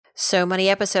So Money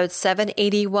episode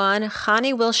 781,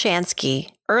 Chanie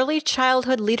Wilshansky, early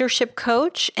childhood leadership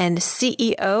coach and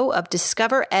CEO of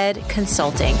Discover Ed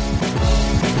Consulting.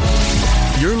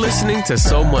 You're listening to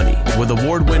So Money with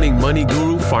award-winning money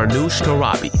guru Farnoosh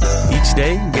Torabi. Each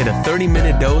day, get a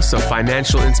 30-minute dose of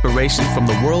financial inspiration from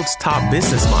the world's top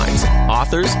business minds,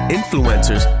 authors,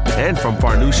 influencers, and from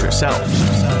Farnoosh herself.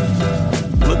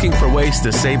 Looking for ways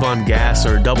to save on gas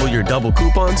or double your double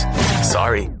coupons?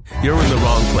 Sorry, you're in the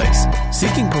wrong place.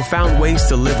 Seeking profound ways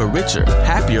to live a richer,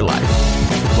 happier life.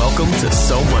 Welcome to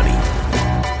So Money.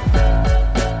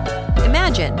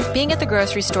 Imagine being at the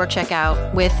grocery store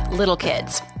checkout with little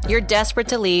kids. You're desperate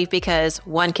to leave because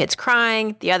one kid's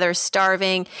crying, the other's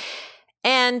starving,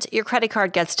 and your credit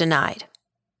card gets denied.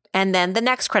 And then the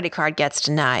next credit card gets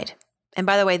denied. And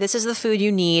by the way, this is the food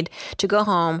you need to go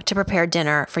home to prepare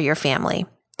dinner for your family.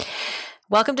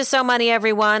 Welcome to So Money,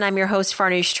 everyone. I'm your host,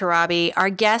 Farnoosh Torabi. Our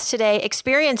guest today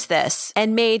experienced this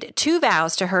and made two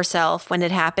vows to herself when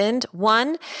it happened.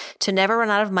 One, to never run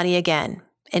out of money again.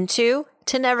 And two,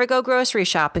 to never go grocery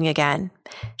shopping again.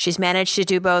 She's managed to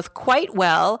do both quite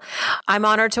well. I'm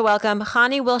honored to welcome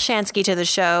Chanie Wilshansky to the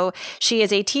show. She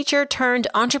is a teacher turned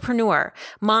entrepreneur,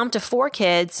 mom to 4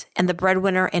 kids, and the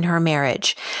breadwinner in her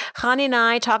marriage. Chanie and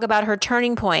I talk about her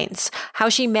turning points, how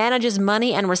she manages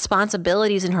money and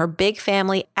responsibilities in her big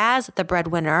family as the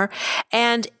breadwinner,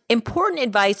 and important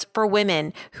advice for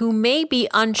women who may be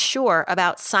unsure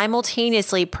about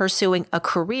simultaneously pursuing a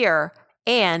career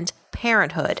and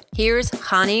parenthood. Here's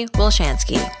Chanie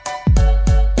Wilshansky.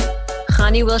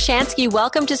 Chanie Wilshansky,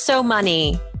 welcome to So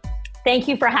Money. Thank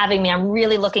you for having me. I'm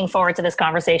really looking forward to this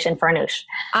conversation, Farnoosh.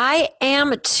 I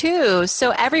am too.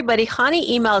 So everybody, Chanie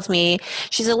emailed me.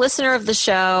 She's a listener of the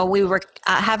show. We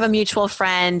have a mutual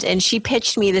friend, and she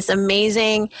pitched me this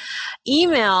amazing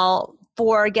email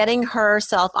for getting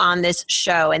herself on this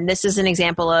show. And this is an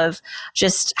example of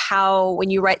just how when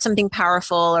you write something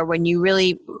powerful or when you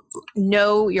really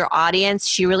know your audience,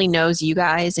 she really knows you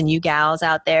guys and you gals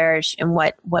out there and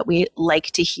what we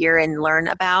like to hear and learn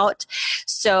about.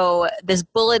 So this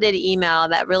bulleted email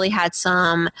that really had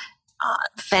some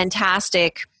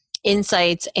fantastic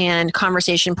insights and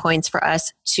conversation points for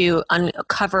us to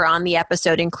uncover on the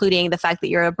episode, including the fact that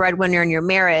you're a breadwinner in your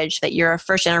marriage, that you're a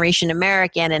first-generation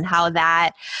American, and how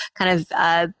that kind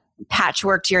of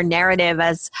patchworked your narrative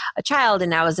as a child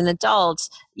and now as an adult,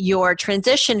 your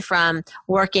transition from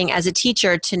working as a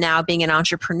teacher to now being an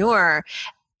entrepreneur,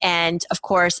 and of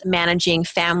course, managing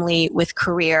family with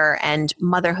career and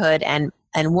motherhood and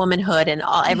womanhood and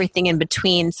everything in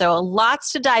between. So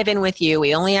lots to dive in with you.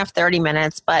 We only have 30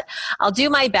 minutes, but I'll do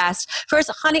my best. First,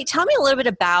 Chanie, tell me a little bit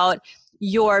about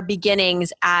your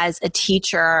beginnings as a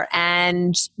teacher.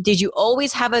 And did you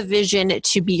always have a vision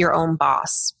to be your own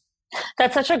boss?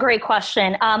 That's such a great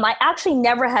question. I actually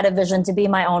never had a vision to be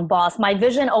my own boss. My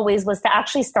vision always was to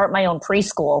actually start my own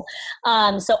preschool.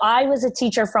 So I was a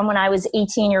teacher from when I was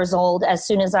 18 years old. As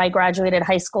soon as I graduated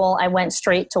high school, I went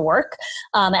straight to work.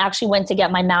 I actually went to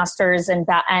get my master's and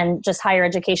just higher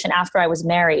education after I was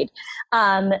married.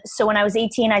 So when I was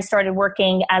 18, I started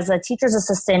working as a teacher's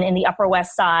assistant in the Upper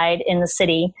West Side in the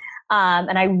city.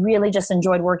 And I really just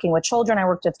enjoyed working with children. I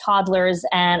worked with toddlers,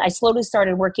 and I slowly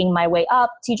started working my way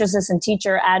up, teacher assistant,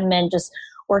 teacher, admin, just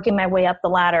working my way up the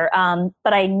ladder.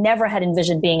 But I never had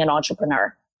envisioned being an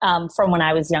entrepreneur from when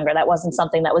I was younger. That wasn't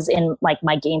something that was in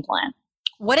my game plan.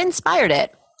 What inspired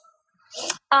it?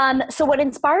 So what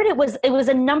inspired it was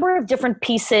a number of different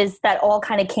pieces that all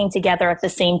kind of came together at the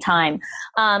same time.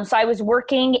 So I was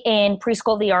working in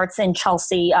Preschool of the Arts in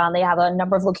Chelsea. They have a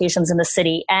number of locations in the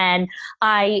city, and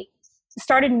I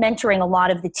started mentoring a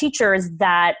lot of the teachers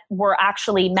that were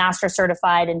actually master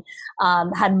certified and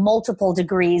had multiple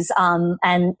degrees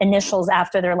and initials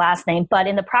after their last name. But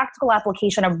in the practical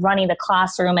application of running the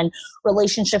classroom and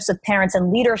relationships with parents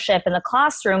and leadership in the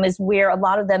classroom is where a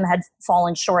lot of them had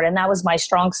fallen short. And that was my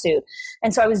strong suit.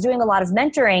 And so I was doing a lot of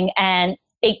mentoring, and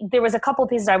there was a couple of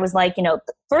pieces I was like,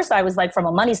 first I was like, from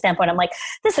a money standpoint, I'm like,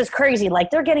 this is crazy. Like,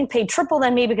 they're getting paid triple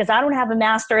than me because I don't have a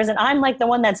master's and I'm like the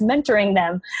one that's mentoring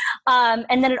them.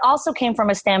 And then it also came from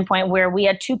a standpoint where we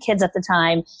had 2 kids at the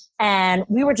time, and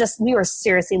we were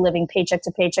seriously living paycheck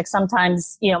to paycheck.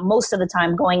 Sometimes, most of the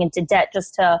time going into debt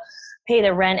just to pay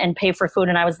the rent and pay for food.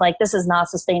 And I was like, this is not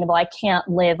sustainable. I can't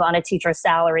live on a teacher's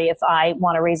salary if I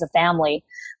want to raise a family.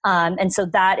 And so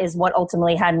that is what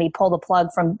ultimately had me pull the plug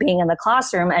from being in the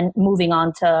classroom and moving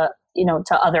on to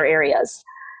other areas.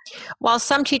 While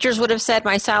some teachers would have said,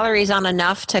 my salary is not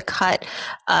enough to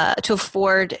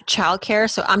afford childcare,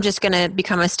 so I'm just going to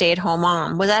become a stay-at-home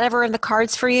mom. Was that ever in the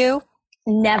cards for you?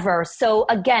 Never. So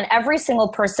again, every single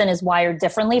person is wired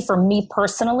differently. For me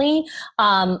personally,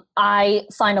 I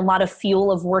find a lot of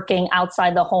fuel of working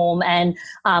outside the home and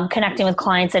connecting with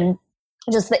clients and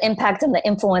just the impact and the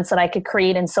influence that I could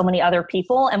create in so many other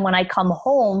people. And when I come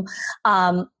home,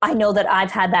 I know that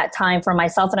I've had that time for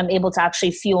myself and I'm able to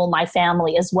actually fuel my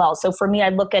family as well. So for me, I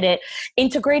look at it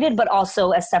integrated, but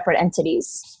also as separate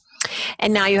entities.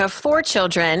 And now you have 4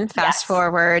 children, fast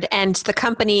forward, and the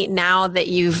company now that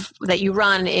you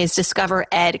run is Discover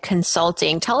Ed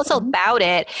Consulting. Tell us about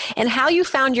it and how you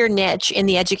found your niche in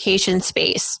the education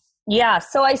space. Yeah.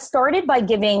 So I started by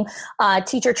giving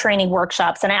teacher training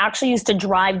workshops, and I actually used to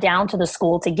drive down to the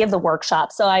school to give the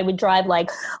workshop. So I would drive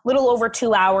like little over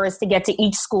 2 hours to get to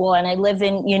each school. And I live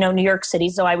in, New York City.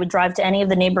 So I would drive to any of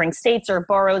the neighboring states or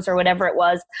boroughs or whatever it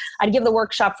was. I'd give the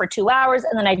workshop for 2 hours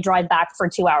and then I'd drive back for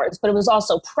 2 hours. But it was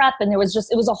also prep, and it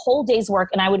was a whole day's work.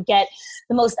 And I would get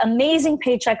the most amazing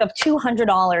paycheck of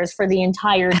 $200 for the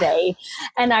entire day.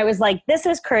 And I was like, this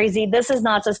is crazy. This is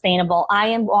not sustainable. I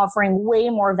am offering way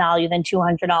more value than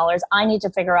 $200. I need to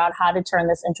figure out how to turn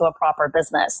this into a proper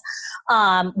business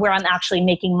where I'm actually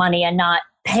making money and not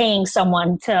paying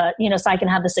someone to, so I can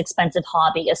have this expensive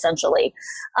hobby essentially.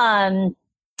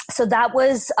 So that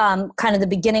was kind of the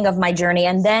beginning of my journey.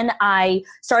 And then I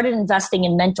started investing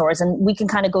in mentors, and we can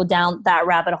kind of go down that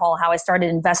rabbit hole, how I started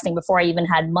investing before I even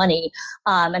had money.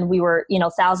 And we were,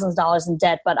 thousands of dollars in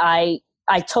debt, but I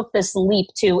took this leap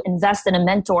to invest in a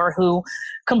mentor who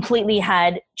completely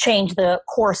had changed the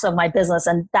course of my business.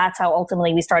 And that's how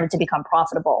ultimately we started to become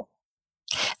profitable.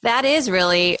 That is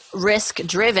really risk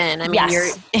driven. I mean,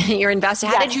 you're investing.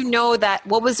 How did you know that?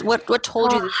 What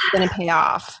told you this was going to pay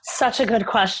off? Such a good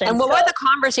question. And what were the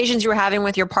conversations you were having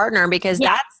with your partner? Because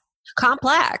that's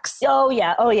complex. Oh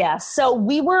yeah. So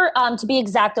we were, to be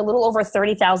exact, a little over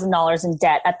 $30,000 in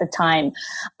debt at the time.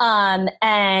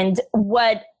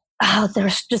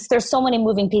 There's so many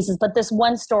moving pieces, but this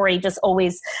one story just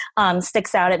always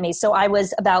sticks out at me. So I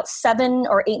was about 7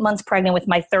 or 8 months pregnant with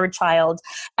my 3rd child,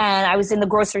 and I was in the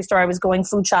grocery store. I was going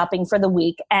food shopping for the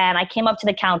week, and I came up to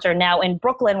the counter. Now in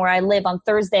Brooklyn, where I live, on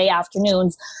Thursday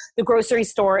afternoons, the grocery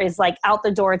store is like out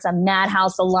the door. It's a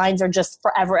madhouse. The lines are just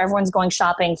forever. Everyone's going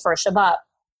shopping for Shabbat.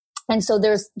 And so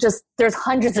there's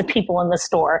hundreds of people in the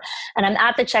store, and I'm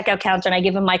at the checkout counter, and I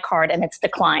give him my card, and it's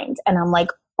declined. And I'm like,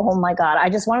 oh my God, I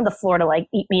just wanted the floor to like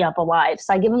eat me up alive.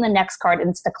 So I give him the next card and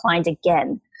it's declined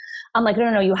again. I'm like,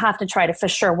 no, you have to try it. It for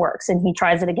sure works. And he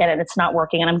tries it again and it's not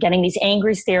working. And I'm getting these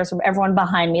angry stares from everyone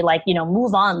behind me, like,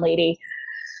 move on, lady.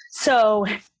 So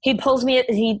he pulls me,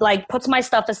 he like puts my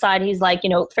stuff aside. He's like,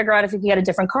 figure out if you can get a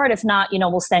different card. If not,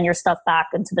 we'll send your stuff back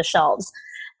into the shelves.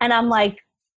 And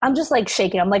I'm just like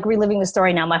shaking. I'm like reliving the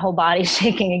story now. My whole body's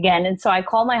shaking again. And so I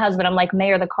call my husband. I'm like,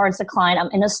 Mayor, the card's declined. I'm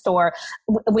in a store.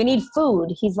 We need food.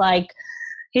 He's like,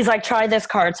 try this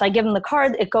card. So I give him the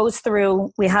card. It goes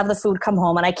through. We have the food come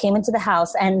home. And I came into the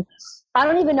house, and I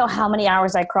don't even know how many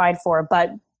hours I cried for,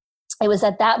 but it was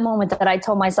at that moment that I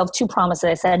told myself 2 promises.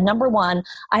 I said, number 1,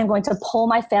 I am going to pull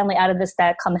my family out of this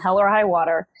debt come hell or high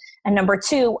water. And number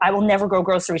 2, I will never go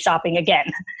grocery shopping again.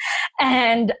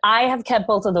 And I have kept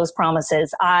both of those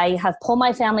promises. I have pulled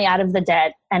my family out of the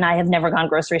debt, and I have never gone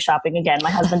grocery shopping again.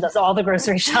 My husband does all the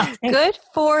grocery shopping. Good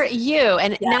for you.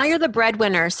 And now you're the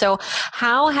breadwinner. So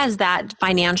how has that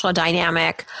financial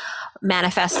dynamic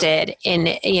manifested in,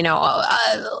 do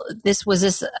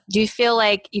you feel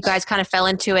like you guys kind of fell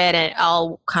into it and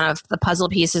all kind of the puzzle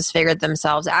pieces figured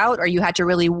themselves out, or you had to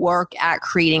really work at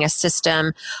creating a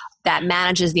system that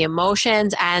manages the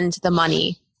emotions and the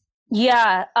money?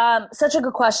 Yeah, such a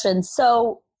good question.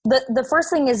 So the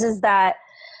first thing is that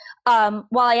while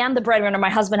I am the breadwinner, my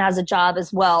husband has a job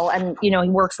as well, and he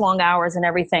works long hours and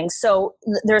everything. So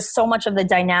there's so much of the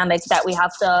dynamic that we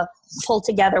have to pull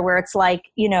together, where it's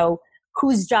like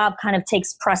whose job kind of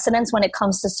takes precedence when it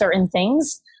comes to certain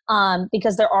things.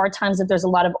 Because there are times that there's a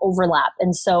lot of overlap,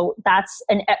 and so that's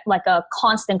like a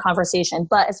constant conversation.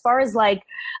 But as far as like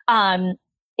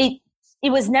it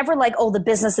was never like, oh, the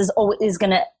business is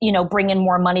going to, bring in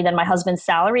more money than my husband's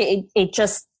salary.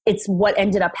 It's what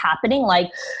ended up happening.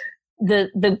 Like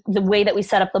the way that we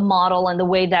set up the model and the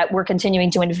way that we're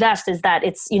continuing to invest is that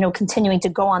it's, continuing to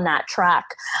go on that track.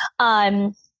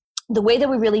 The way that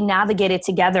we really navigate it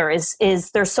together is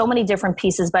there's so many different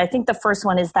pieces, but I think the first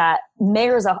one is that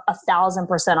Mayor's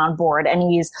 1,000% on board, and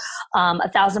he's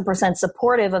 1,000%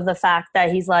 supportive of the fact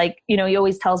that he's like, he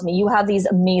always tells me, you have these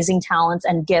amazing talents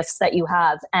and gifts that you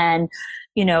have, and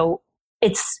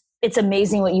it's it's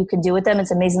amazing what you can do with them.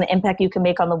 It's amazing the impact you can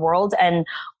make on the world. And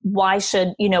why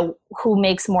should, who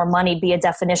makes more money be a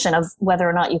definition of whether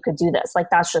or not you could do this? Like,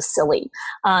 that's just silly.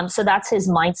 So that's his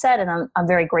mindset. And I'm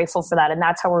very grateful for that. And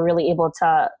that's how we're really able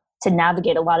to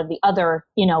navigate a lot of the other,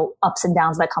 ups and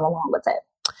downs that come along with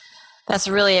it. That's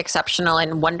really exceptional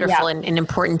and wonderful and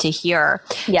important to hear.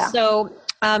 Yeah. So,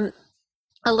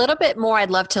 a little bit more, I'd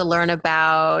love to learn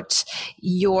about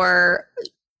your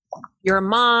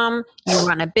mom. You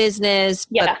run a business,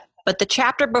 but the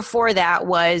chapter before that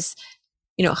was,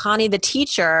 Hani the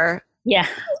teacher. Yeah.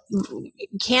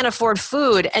 Can't afford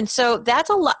food. And so that's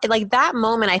a lot, like that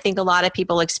moment I think a lot of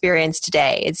people experience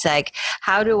today. It's like,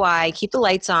 how do I keep the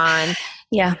lights on?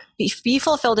 Yeah. Be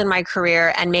fulfilled in my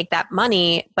career and make that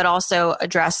money, but also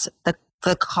address the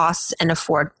costs and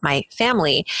afford my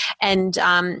family. And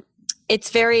it's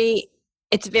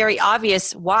very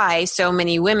obvious why so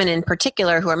many women in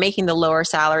particular who are making the lower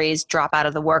salaries drop out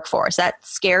of the workforce. That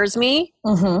scares me.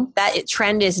 Mm-hmm. That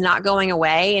trend is not going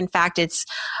away. In fact,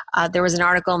 there was an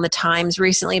article in the Times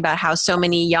recently about how so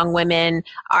many young women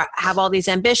have all these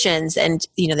ambitions and,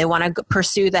 they want to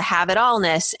pursue the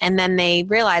have-it-allness. And then they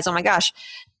realize, oh my gosh,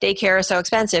 daycare is so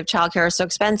expensive, childcare is so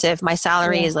expensive. My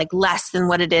salary is like less than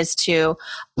what it is to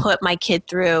put my kid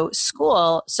through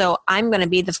school. So I'm going to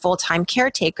be the full-time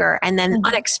caretaker. And then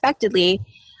unexpectedly,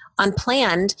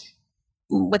 unplanned,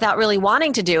 without really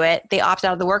wanting to do it, they opt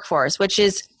out of the workforce, which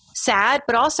is sad,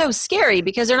 but also scary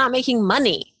because they're not making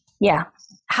money. Yeah.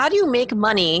 How do you make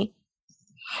money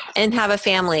and have a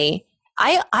family?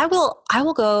 I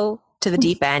will go to the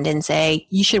deep end and say,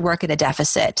 you should work at a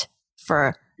deficit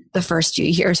for the first few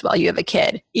years while you have a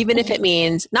kid, even if it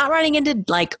means not running into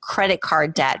like credit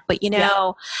card debt, but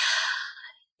the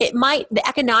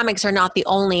economics are not the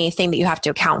only thing that you have to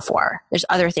account for. There's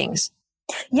other things.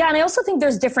 Yeah. And I also think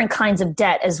there's different kinds of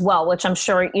debt as well, which I'm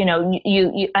sure,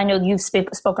 I know you've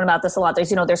spoken about this a lot.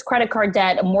 There's credit card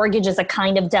debt, a mortgage is a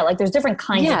kind of debt. Like there's different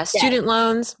kinds of debt. Student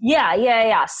loans.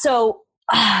 Yeah. So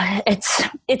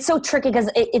it's so tricky because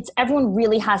it's everyone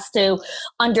really has to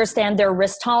understand their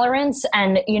risk tolerance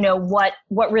and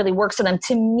what really works for them.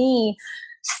 To me,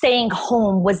 staying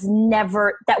home was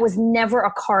never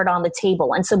a card on the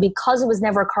table. And so because it was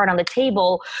never a card on the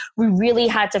table, we really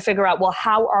had to figure out, well,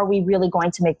 how are we really going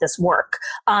to make this work?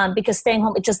 Because staying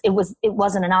home, it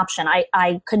wasn't an option.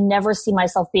 I could never see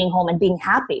myself being home and being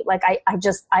happy. Like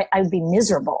I'd be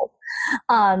miserable.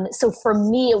 So for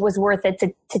me, it was worth it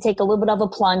to take a little bit of a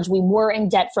plunge. We were in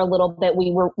debt for a little bit.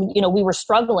 We were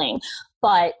struggling,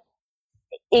 but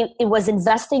it was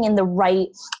investing in the right.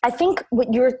 I think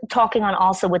what you're talking on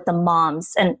also with the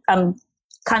moms, and I'm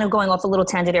kind of going off a little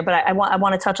tangent here, but I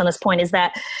want to touch on this point, is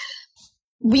that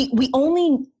we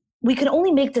can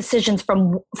only make decisions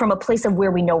from a place of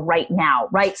where we know right now,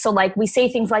 right? So like we say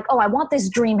things like, oh, I want this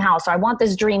dream house, or I want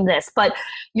this dream this, but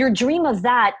your dream of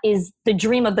that is the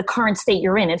dream of the current state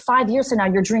you're in. And 5 years from now,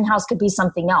 your dream house could be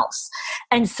something else.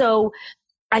 And so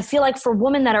I feel like for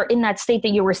women that are in that state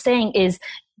that you were saying is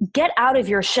get out of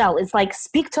your shell. It's like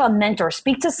speak to a mentor,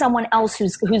 speak to someone else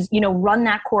who's run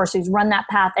that course, who's run that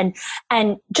path,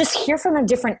 and just hear from them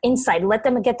different insight. Let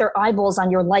them get their eyeballs on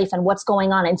your life and what's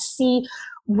going on and see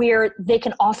where they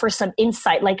can offer some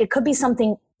insight. Like it could be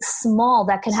something small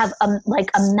that can have a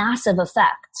massive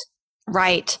effect.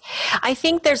 Right. I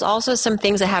think there's also some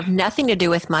things that have nothing to do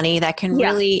with money that can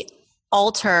really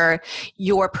alter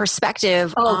your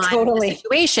perspective on the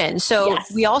situation. So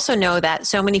we also know that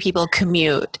so many people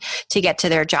commute to get to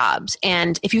their jobs.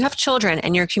 And if you have children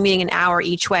and you're commuting an hour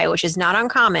each way, which is not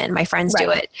uncommon, my friends do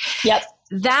it. Yep.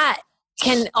 That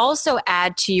can also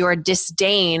add to your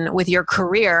disdain with your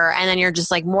career. And then you're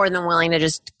just like more than willing to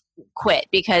just quit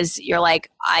because you're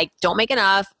like, I don't make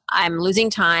enough. I'm losing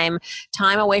time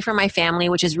away from my family,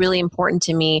 which is really important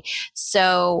to me.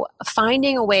 So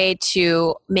finding a way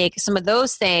to make some of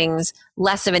those things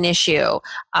less of an issue.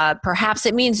 Perhaps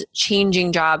it means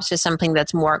changing jobs to something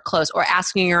that's more close, or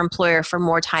asking your employer for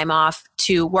more time off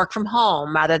to work from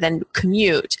home rather than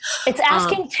commute. It's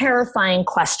asking terrifying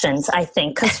questions, I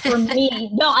think. Because for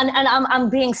me, I'm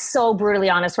being so brutally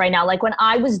honest right now. Like when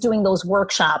I was doing those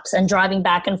workshops and driving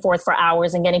back and forth for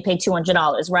hours and getting paid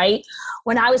 $200, right?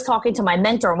 When I was talking to my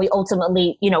mentor and we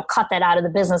ultimately, cut that out of the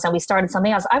business and we started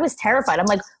something else, I was terrified. I'm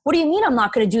like, what do you mean I'm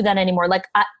not going to do that anymore? But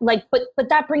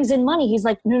that brings in money. He's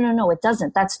like, no, it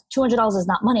doesn't. That's $200 is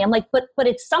not money. I'm like, but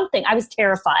it's something. I was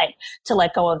terrified to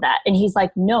let go of that. And he's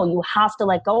like, no, you have to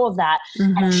let go of that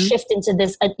and shift into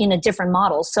this in a different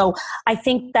model. So I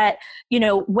think that,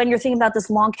 when you're thinking about this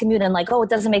long commute and like, oh, it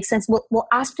doesn't make sense. Well,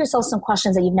 ask yourself some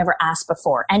questions that you've never asked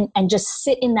before and just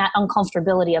sit in that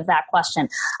uncomfortability of that question.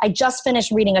 I just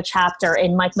finished reading reading a chapter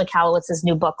in Mike Michalowicz's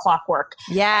new book, Clockwork.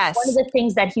 Yes. One of the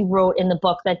things that he wrote in the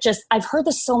book that just, I've heard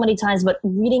this so many times, but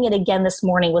reading it again this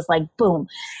morning was like, boom.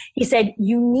 He said,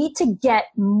 you need to get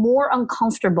more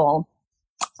uncomfortable.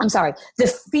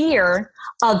 The fear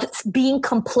of being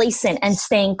complacent and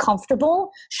staying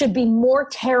comfortable should be more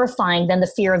terrifying than the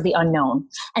fear of the unknown.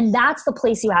 And that's the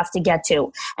place you have to get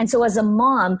to. And so as a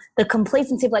mom, the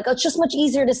complacency of like, oh, it's just much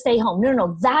easier to stay home.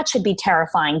 No, that should be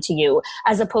terrifying to you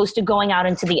as opposed to going out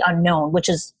into the unknown, which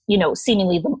is,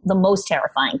 seemingly the most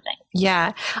terrifying thing.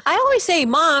 Yeah. I always say,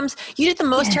 moms, you did the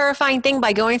most terrifying thing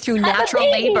by going through natural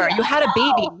labor. You had a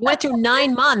baby. You went through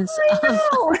 9 months.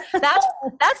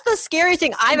 That's the scariest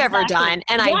thing I've ever done.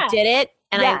 And I did it.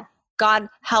 And God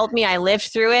helped me. I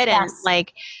lived through it. And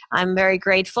I'm very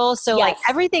grateful. So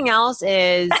everything else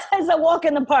is it's a walk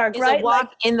in the park, right? A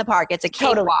walk in the park. It's a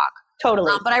cakewalk.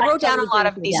 Totally. But I wrote down a lot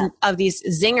of these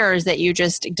zingers that you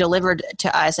just delivered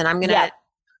to us. And I'm going to,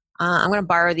 I'm going to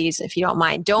borrow these if you don't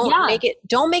mind. Don't make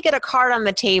it a card on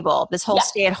the table, this whole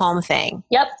stay at home thing.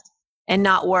 Yep. And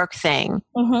not work thing.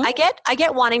 Mm-hmm. I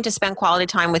get wanting to spend quality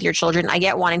time with your children. I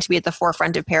get wanting to be at the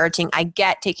forefront of parenting. I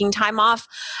get taking time off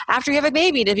after you have a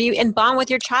baby to be and bond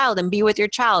with your child and be with your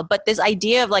child. But this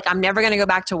idea of like, I'm never going to go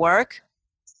back to work.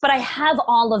 But I have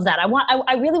all of that.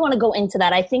 I really want to go into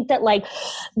that. I think that like,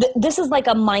 this is like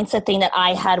a mindset thing that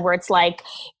I had where it's like,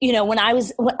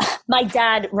 my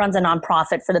dad runs a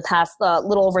nonprofit for the past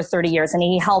little over 30 years, and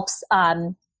he helps,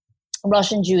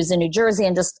 Russian Jews in New Jersey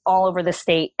and just all over the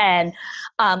state. And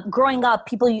growing up,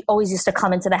 people always used to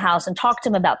come into the house and talk to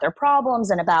him about their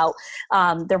problems and about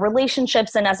their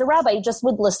relationships. And as a rabbi, you just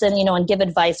would listen, and give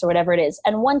advice or whatever it is.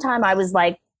 And one time I was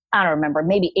like, I don't remember,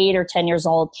 maybe 8 or 10 years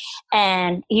old.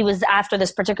 And he was after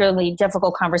this particularly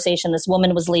difficult conversation. This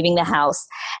woman was leaving the house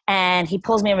and he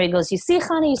pulls me over. He goes, you see,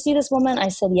 honey, you see this woman? I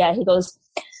said, yeah. He goes,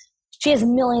 she has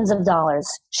millions of dollars.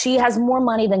 She has more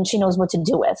money than she knows what to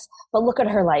do with. But look at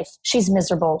her life. She's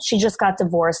miserable. She just got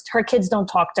divorced. Her kids don't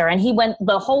talk to her. And he went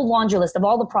the whole laundry list of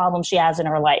all the problems she has in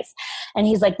her life. And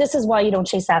he's like, this is why you don't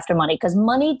chase after money, because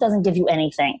money doesn't give you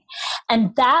anything.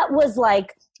 And that was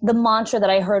like the mantra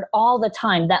that I heard all the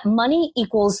time, that money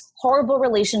equals horrible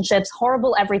relationships,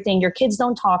 horrible everything. Your kids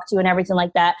don't talk to you and everything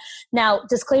like that. Now,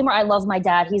 disclaimer, I love my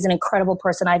dad. He's an incredible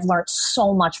person. I've learned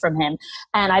so much from him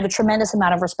and I have a tremendous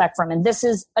amount of respect for him. And this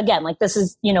is, again,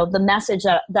 the message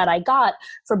that I got,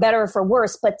 for better or for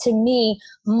worse. But to me,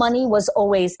 money was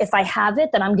always, if I have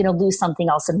it, then I'm going to lose something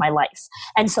else in my life.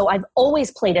 And so I've always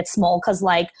played it small because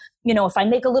if I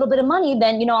make a little bit of money,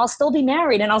 then, I'll still be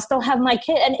married and I'll still have my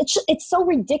kid. And it's so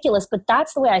ridiculous, but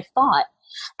that's the way I thought.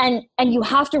 And you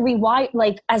have to rewire,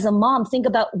 like as a mom, think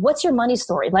about what's your money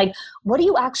story? Like, what do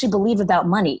you actually believe about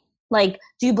money? Like,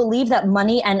 do you believe that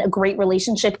money and a great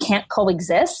relationship can't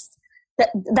coexist?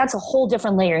 That's a whole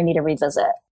different layer you need to revisit.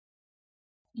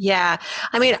 Yeah.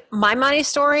 I mean, my money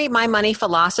story, my money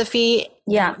philosophy,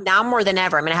 now more than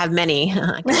ever. I mean, I have many.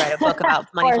 I could write a book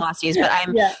about money philosophies, but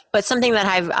but something that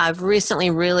I've recently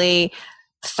really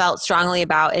felt strongly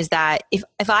about is that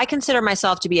if I consider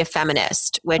myself to be a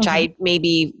feminist, which I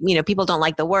maybe, people don't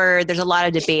like the word, there's a lot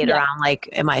of debate around like,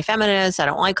 am I a feminist? I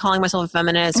don't like calling myself a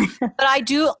feminist, but I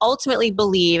do ultimately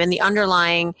believe in the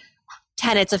underlying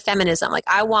tenets of feminism. Like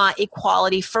I want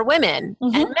equality for women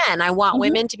and men. I want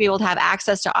women to be able to have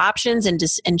access to options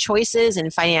and choices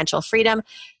and financial freedom.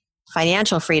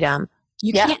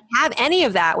 You can't have any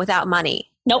of that without money.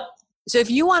 Nope. So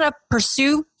if you want to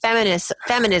pursue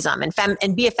feminism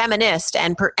and be a feminist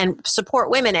and support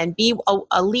women and be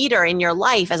a leader in your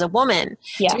life as a woman,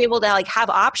 to be able to like have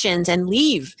options and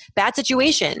leave bad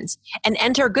situations and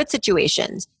enter good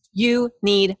situations, you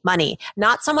need money,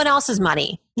 not someone else's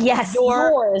money. Yes,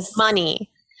 yours. Money.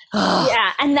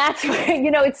 Yeah. And that's where,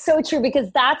 it's so true, because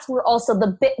that's where also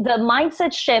the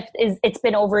mindset shift it's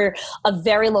been over a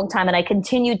very long time. And I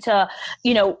continue to,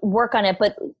 work on it.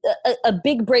 But a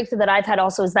big breakthrough that I've had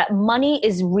also is that money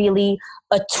is really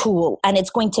a tool and it's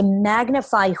going to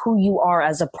magnify who you are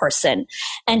as a person.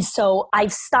 And so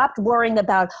I've stopped worrying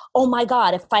about, oh my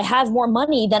God, if I have more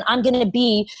money, then I'm going to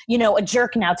be, a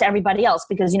jerk now to everybody else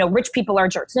because, rich people are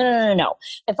jerks. No.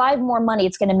 If I have more money,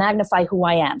 it's going to magnify who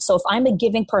I am. So if I'm a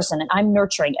giving person and I'm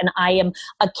nurturing and I am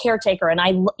a caretaker and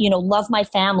I, love my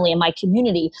family and my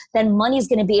community, then money is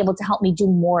going to be able to help me do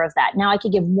more of that. Now I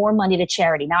could give more money to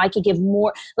charity. Now I could give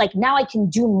more, now I can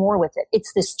do more with it.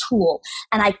 It's this tool.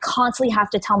 And I constantly have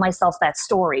to tell myself that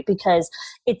story because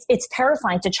it's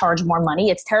terrifying to charge more money.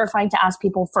 It's terrifying to ask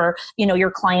people for, your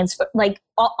clients, for,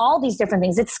 all these different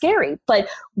things. It's scary, but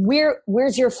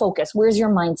where's your focus? Where's your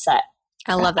mindset?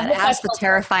 I love that. Ask the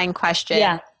terrifying question.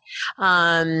 Yeah.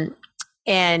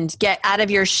 and get out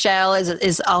of your shell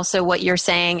is also what you're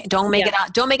saying. Don't make it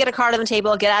out. Don't make it a card on the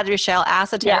table. Get out of your shell.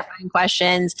 Ask the terrifying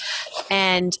questions,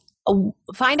 and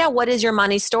find out what is your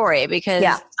money story, because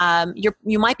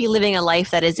you might be living a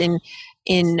life that is in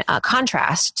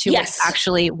contrast to what you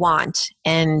actually want,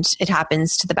 and it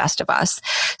happens to the best of us.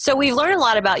 So we've learned a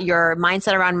lot about your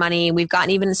mindset around money. We've gotten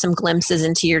even some glimpses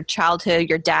into your childhood,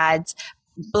 your dad's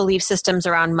belief systems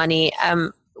around money.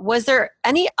 Was there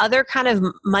any other kind of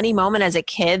money moment as a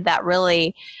kid that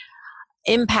really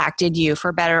impacted you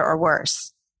for better or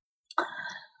worse?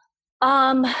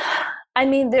 I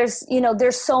mean, there's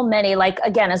so many, like,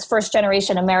 again, as first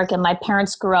generation American, my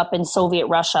parents grew up in Soviet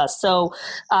Russia. So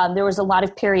there was a lot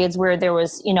of periods where there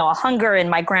was, a hunger, and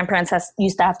my grandparents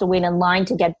used to have to wait in line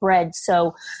to get bread.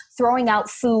 So throwing out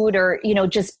food or,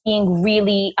 just being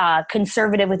really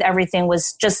conservative with everything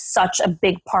was just such a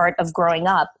big part of growing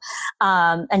up.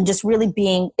 And just really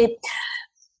being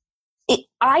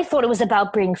I thought it was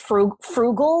about being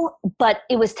frugal, but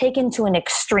it was taken to an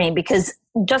extreme, because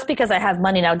just because I have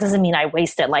money now doesn't mean I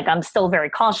waste it. Like, I'm still very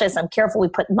cautious. I'm careful. We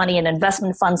put money in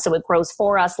investment funds so it grows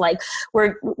for us. Like,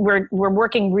 we're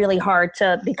working really hard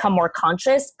to become more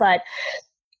conscious. But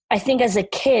I think as a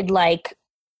kid, like,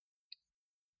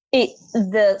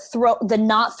 the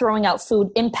not throwing out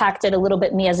food impacted a little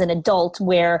bit me as an adult,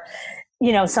 where,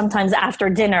 sometimes after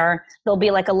dinner, there'll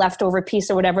be like a leftover piece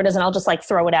or whatever it is, and I'll just like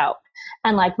throw it out.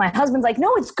 And like, my husband's like,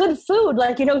 no, it's good food.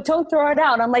 Like, don't throw it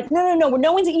out. I'm like, no,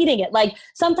 no one's eating it. Like,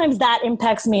 sometimes that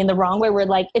impacts me in the wrong way, where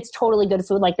like, it's totally good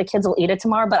food. Like, the kids will eat it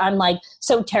tomorrow, but I'm like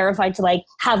so terrified to like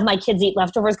have my kids eat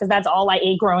leftovers, because that's all I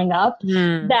ate growing up,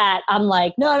 that I'm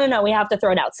like, no, we have to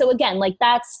throw it out. So again, like,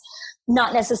 that's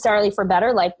not necessarily for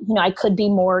better. Like, I could be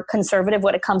more conservative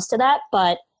when it comes to that,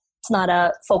 but it's not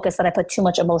a focus that I put too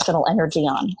much emotional energy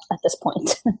on at this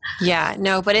point. Yeah,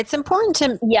 no, but it's important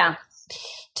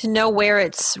to know where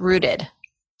it's rooted.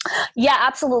 Yeah,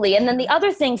 absolutely. And then the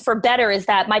other thing for better is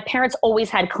that my parents always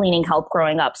had cleaning help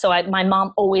growing up. So my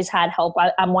mom always had help.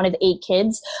 I'm one of 8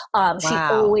 kids. She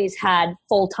always had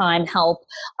full-time help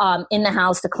in the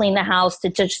house, to clean the house, to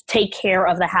just take care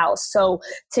of the house. So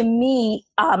to me,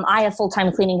 I have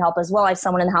full-time cleaning help as well. I have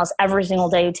someone in the house every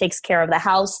single day who takes care of the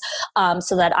house,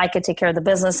 so that I could take care of the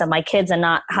business and my kids and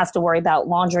not have to worry about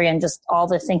laundry and just all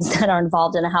the things that are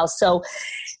involved in a house. So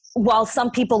while some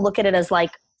people look at it as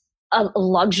like a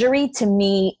luxury, to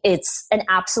me, it's an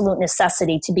absolute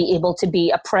necessity to be able to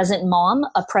be a present mom,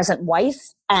 a present wife,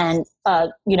 and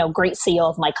great CEO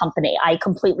of my company. I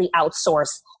completely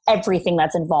outsource everything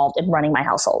that's involved in running my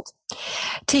household.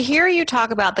 To hear you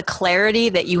talk about the clarity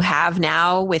that you have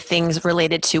now with things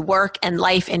related to work and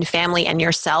life and family and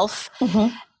yourself,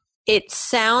 it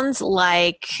sounds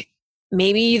like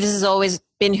maybe this has always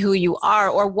been who you are,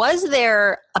 or was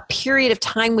there a period of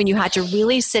time when you had to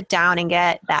really sit down and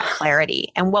get that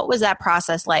clarity? And what was that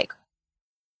process like?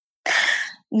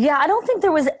 Yeah, I don't think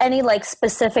there was any like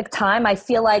specific time. I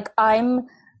feel like I'm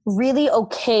really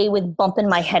okay with bumping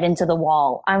my head into the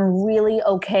wall. I'm really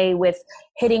okay with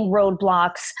hitting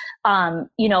roadblocks,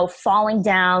 falling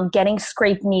down, getting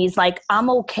scraped knees. Like, I'm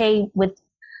okay with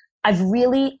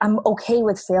I'm okay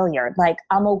with failure. Like,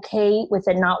 I'm okay with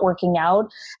it not working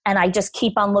out. And I just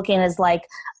keep on looking as like,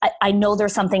 I know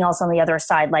there's something else on the other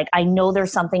side. Like, I know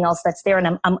there's something else that's there,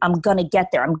 and I'm going to get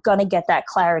there. I'm going to get that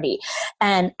clarity.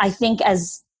 And I think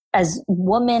as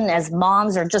women, as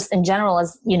moms, or just in general,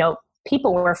 as,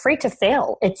 people, we're afraid to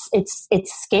fail. It's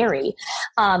scary.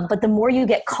 But the more you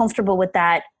get comfortable with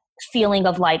that feeling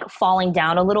of like falling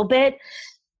down a little bit,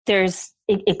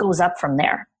 it goes up from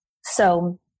there.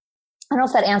 So I don't know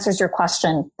if that answers your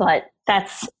question, but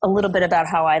that's a little bit about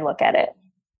how I look at it.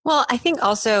 Well, I think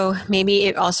also maybe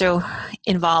it also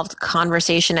involved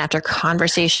conversation after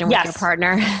conversation with your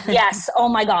partner. Yes. Oh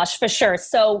my gosh, for sure.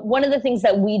 So one of the things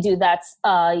that we do that's,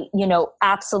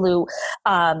 absolute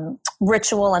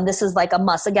ritual, and this is like a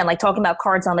must, again, like talking about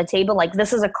cards on the table, like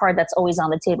this is a card that's always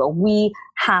on the table. We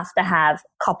have to have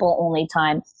couple only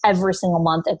time every single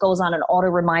month. It goes on an auto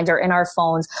reminder in our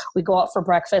phones. We go out for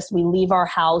breakfast. We leave our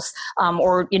house,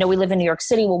 or, we live in New York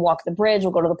City. We'll walk the bridge.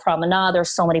 We'll go to the promenade.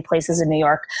 There's so many places in New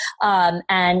York.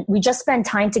 And we just spend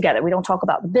time together. We don't talk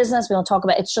about the business. We don't talk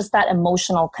about, it's just that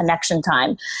emotional connection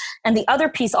time. And the other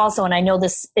piece also, and I know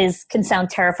this can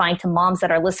sound terrifying to moms that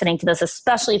are listening to this,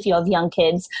 especially if you have young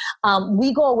kids.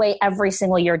 We go away every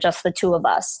single year, just the two of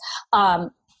us.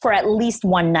 For at least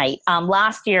one night.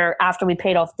 Last year, after we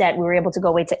paid off debt, we were able to go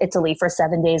away to Italy for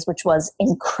 7 days, which was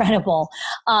incredible.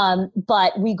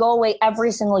 But we go away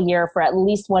every single year for at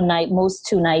least one night, most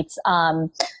 2 nights,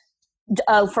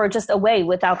 for just away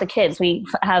without the kids. We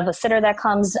have a sitter that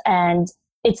comes, and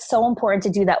it's so important to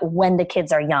do that when the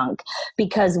kids are young,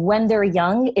 because when they're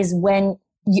young is when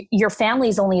your family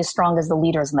is only as strong as the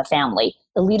leaders in the family.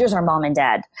 The leaders are mom and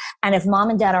dad. And if mom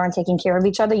and dad aren't taking care of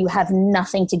each other, you have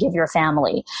nothing to give your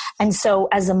family. And so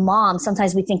as a mom,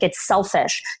 sometimes we think it's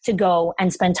selfish to go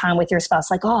and spend time with your spouse.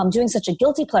 Like, oh, I'm doing such a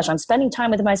guilty pleasure. I'm spending time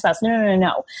with my spouse.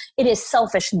 No. It is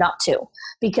selfish not to,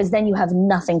 because then you have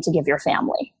nothing to give your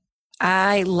family.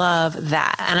 I love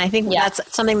that. And I think that's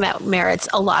something that merits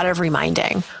a lot of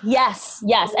reminding. Yes.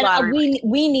 And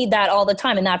we need that all the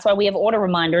time. And that's why we have auto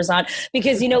reminders on,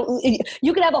 because,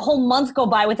 you could have a whole month go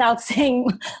by without saying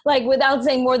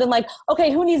more than like,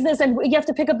 okay, who needs this? And you have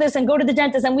to pick up this and go to the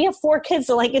dentist. And we have 4 kids.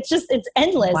 So like, it's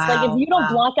endless. Wow, like if you don't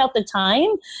block out the time,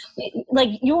 like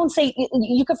you won't say,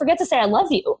 you could forget to say, I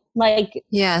love you. Like,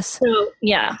 yes. So,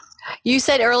 yeah. You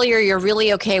said earlier you're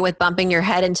really okay with bumping your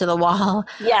head into the wall.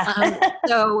 Yeah.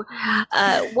 So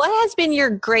what has been your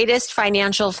greatest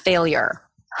financial failure?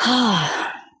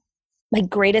 My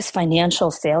greatest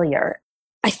financial failure.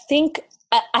 I think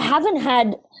I haven't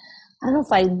had, I don't know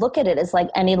if I look at it as like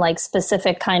any like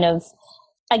specific kind of,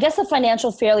 I guess a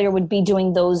financial failure would be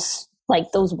doing those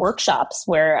workshops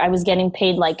where I was getting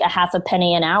paid like a half a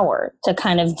penny an hour to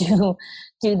kind of do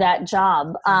that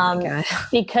job.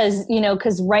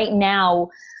 Because right now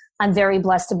I'm very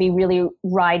blessed to be really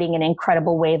riding an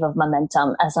incredible wave of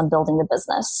momentum as I'm building the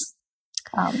business.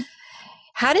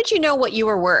 How did you know what you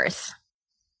were worth?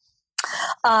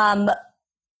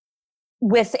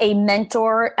 With a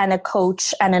mentor and a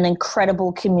coach and an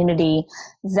incredible community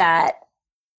that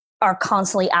are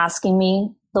constantly asking me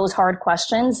those hard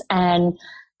questions and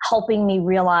helping me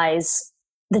realize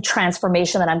the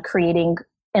transformation that I'm creating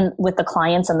with the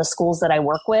clients and the schools that I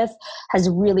work with has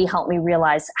really helped me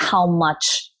realize how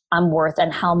much I'm worth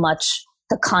and how much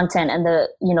the content and the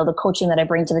coaching that I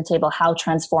bring to the table, how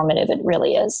transformative it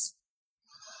really is.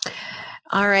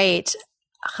 All right.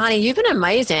 Hani, you've been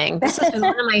amazing. This has been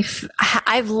one of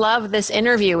I've loved this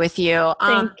interview with you.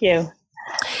 Thank you.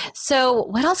 So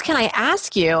what else can I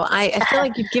ask you? I feel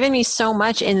like you've given me so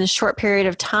much in a short period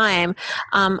of time.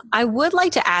 I would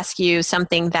like to ask you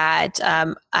something that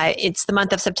it's the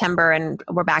month of September and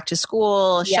we're back to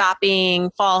school,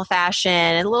 shopping, fall fashion,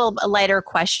 and a lighter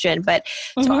question. But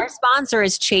so our sponsor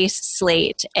is Chase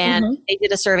Slate, and they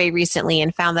did a survey recently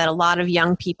and found that a lot of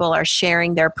young people are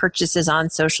sharing their purchases on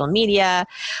social media.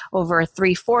 Over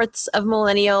 3/4 of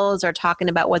millennials are talking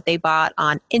about what they bought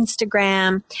on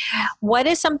Instagram. What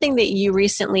is something that you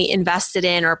recently invested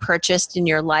in or purchased in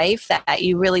your life that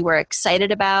you really were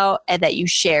excited about and that you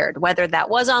shared, whether that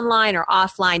was online or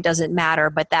offline, doesn't matter,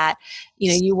 but that,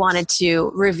 you wanted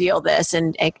to reveal this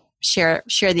and share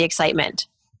the excitement?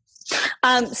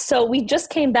 So we just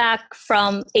came back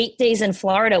from 8 days in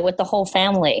Florida with the whole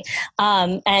family.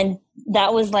 And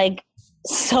that was like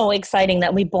so exciting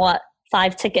that we bought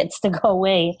 5 tickets to go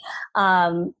away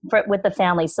with the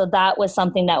family. So that was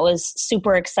something that was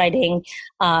super exciting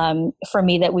for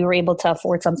me, that we were able to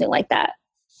afford something like that.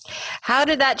 How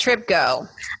did that trip go?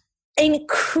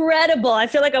 Incredible. I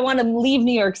feel like I want to leave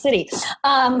New York City.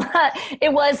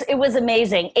 It was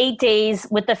amazing. 8 days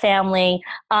with the family,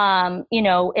 in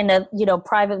a,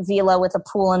 private villa with a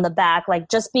pool in the back, like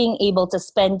just being able to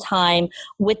spend time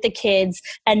with the kids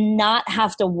and not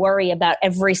have to worry about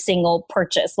every single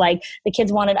purchase. Like the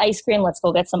kids wanted ice cream. Let's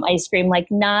go get some ice cream. Like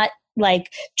not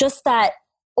like just that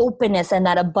openness and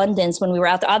that abundance when we were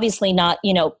out there, obviously not,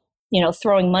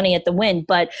 throwing money at the wind,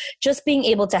 but just being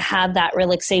able to have that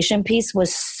relaxation piece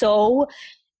was so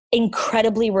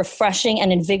incredibly refreshing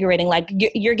and invigorating. Like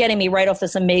you're getting me right off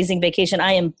this amazing vacation.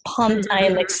 I am pumped. I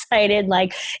am excited.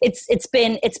 Like it's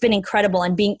been incredible.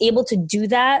 And being able to do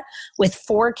that with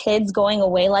 4 kids going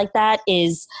away like that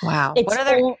is wow.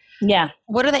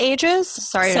 What are the ages?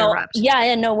 Sorry to interrupt.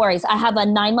 Yeah, no worries. I have a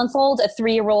 9-month-old, a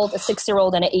 3-year-old, a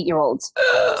 6-year-old, and an 8-year-old.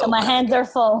 So my hands are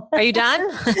full. Are you done?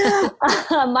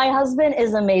 My husband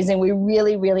is amazing. We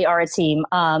really, really are a team.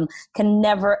 Can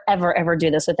never, ever, ever do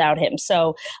this without him.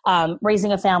 So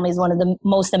raising a family is one of the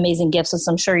most amazing gifts, as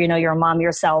I'm sure you know, you're a mom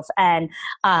yourself. And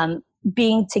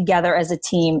being together as a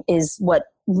team is what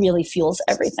really fuels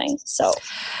everything. So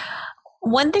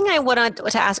one thing I wanted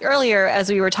to ask earlier, as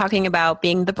we were talking about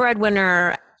being the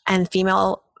breadwinner and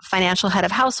female financial head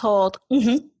of household,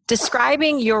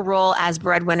 describing your role as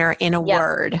breadwinner in a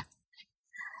word,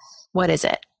 what is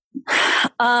it?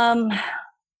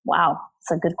 Wow,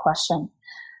 it's a good question.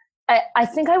 I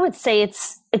think I would say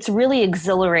it's really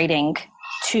exhilarating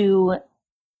to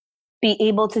be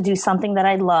able to do something that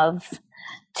I love,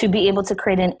 to be able to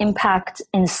create an impact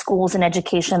in schools and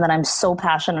education that I'm so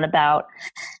passionate about,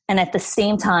 and at the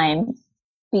same time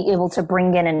be able to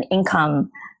bring in an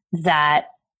income that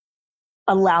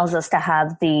allows us to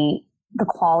have the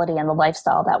quality and the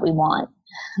lifestyle that we want.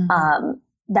 Mm-hmm.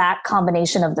 That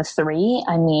combination of the three,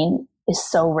 I mean, is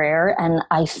so rare, and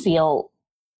I feel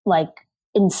like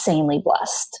insanely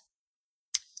blessed.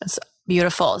 That's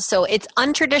beautiful. So it's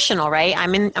untraditional, right?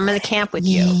 I'm in the camp with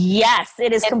you. Yes,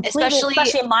 it is completely,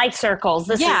 especially in my circles.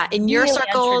 This is in your really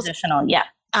circles. Untraditional. Yeah.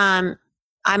 I'm,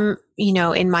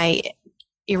 in my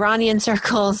Iranian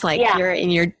circles, like you're in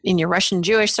your Russian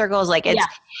Jewish circles, like it's,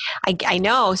 I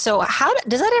know. So how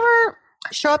does that ever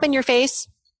show up in your face?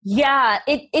 Yeah,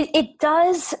 it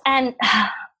does. And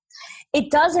it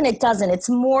does and it doesn't. It's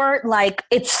more like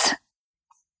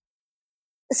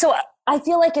so I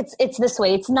feel like it's this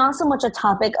way. It's not so much a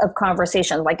topic of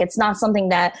conversation. Like it's not something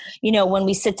that, when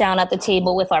we sit down at the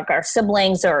table with like our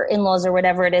siblings or in-laws or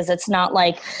whatever it is, it's not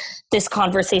like this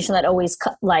conversation that always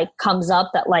comes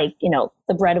up that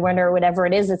the breadwinner or whatever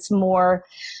it is. It's more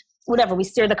whatever, we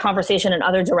steer the conversation in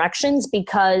other directions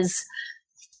because,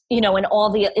 in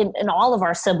all of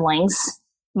our siblings,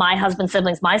 my husband's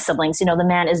siblings, my siblings, the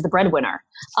man is the breadwinner.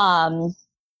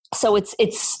 So it's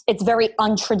very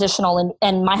untraditional,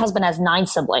 and my husband has 9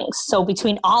 siblings. So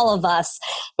between all of us,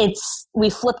 we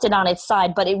flipped it on its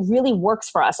side, but it really works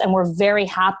for us, and we're very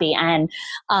happy. And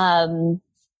I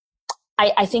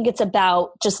think it's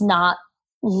about just not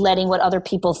letting what other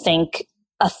people think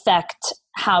affect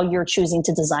how you're choosing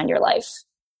to design your life.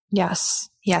 Yes.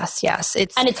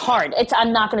 It's hard.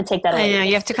 I'm not going to take that away. I know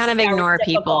you have to kind of ignore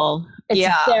people.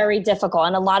 It's very difficult.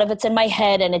 And a lot of it's in my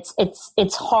head, and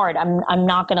it's hard. I'm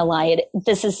not going to lie.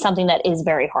 This is something that is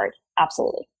very hard.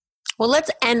 Absolutely. Well,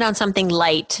 let's end on something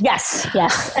light. Yes.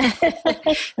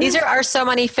 These are so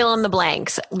many fill in the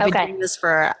blanks. We've been doing this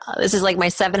is like my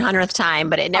 700th time,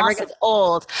 but it never gets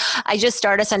old. I just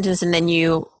start a sentence and then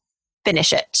you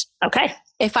finish it. Okay.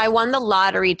 If I won the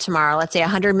lottery tomorrow, let's say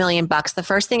 $100 million, the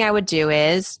first thing I would do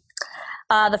is?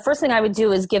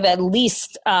 Give at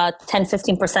least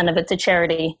 10-15% of it to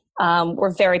charity.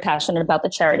 We're very passionate about the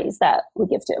charities that we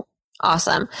give to.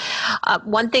 Awesome.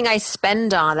 One thing I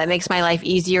spend on that makes my life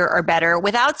easier or better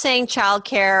without saying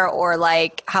childcare or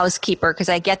like housekeeper, because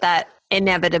I get that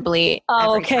inevitably.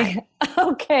 Oh, okay.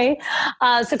 Okay.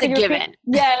 So it's a given.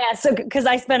 Yeah. So, because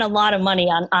I spend a lot of money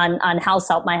on house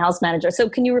help, my house manager. So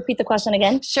can you repeat the question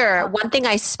again? Sure. One thing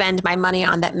I spend my money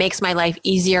on that makes my life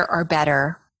easier or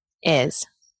better is?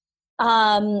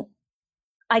 I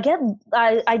do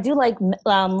like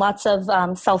lots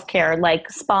of self-care, like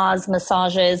spas,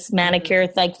 massages, manicure,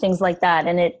 like things like that.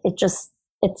 And I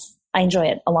enjoy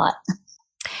it a lot.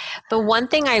 The one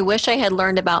thing I wish I had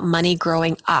learned about money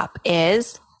growing up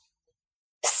is?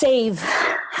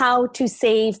 How to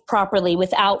save properly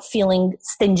without feeling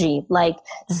stingy,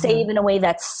 save in a way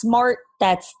that's smart,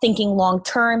 that's thinking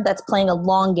long-term, that's playing a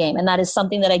long game. And that is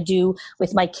something that I do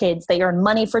with my kids. They earn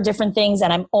money for different things,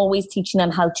 and I'm always teaching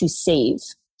them how to save.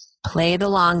 Play the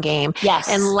long game. Yes.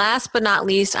 And last but not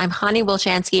least, I'm Hani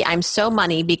Wilshansky. I'm so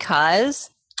money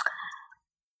because?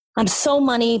 I'm so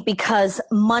money because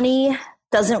money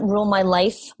doesn't rule my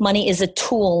life. Money is a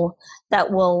tool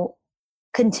that will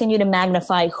continue to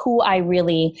magnify who I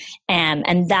really am.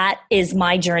 And that is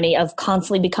my journey of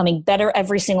constantly becoming better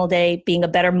every single day, being a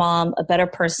better mom, a better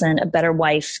person, a better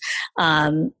wife,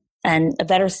 and a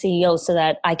better CEO so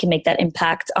that I can make that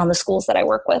impact on the schools that I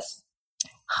work with.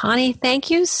 Hani,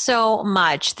 thank you so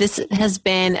much. This has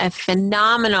been a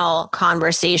phenomenal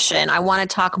conversation. I want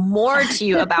to talk more to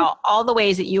you about all the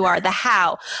ways that you are the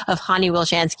how of Hani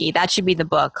Wilshansky. That should be the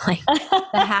book, like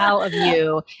the how of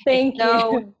you. Thank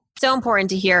you. So important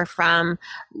to hear from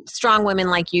strong women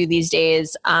like you these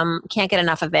days. Can't get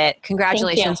enough of it.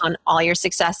 Congratulations on all your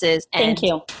successes. And thank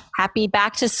you. Happy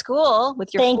back to school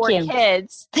with your 4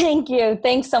 kids. Thank you.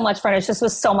 Thanks so much, Farnoosh. This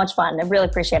was so much fun. I really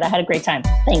appreciate it. I had a great time.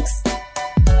 Thanks.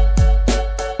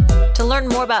 To learn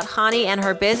more about Hani and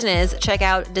her business, check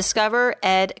out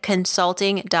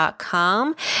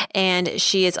discoveredconsulting.com. And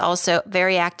she is also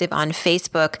very active on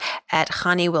Facebook at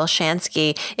Hani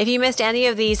Wilshansky. If you missed any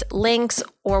of these links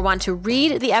or want to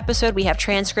read the episode, we have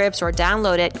transcripts, or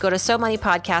download it, go to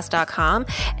SoMoneyPodcast.com.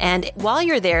 And while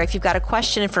you're there, if you've got a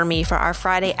question for me for our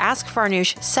Friday Ask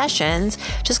Farnoosh sessions,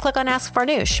 just click on Ask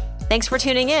Farnoosh. Thanks for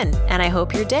tuning in, and I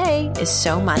hope your day is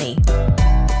so money.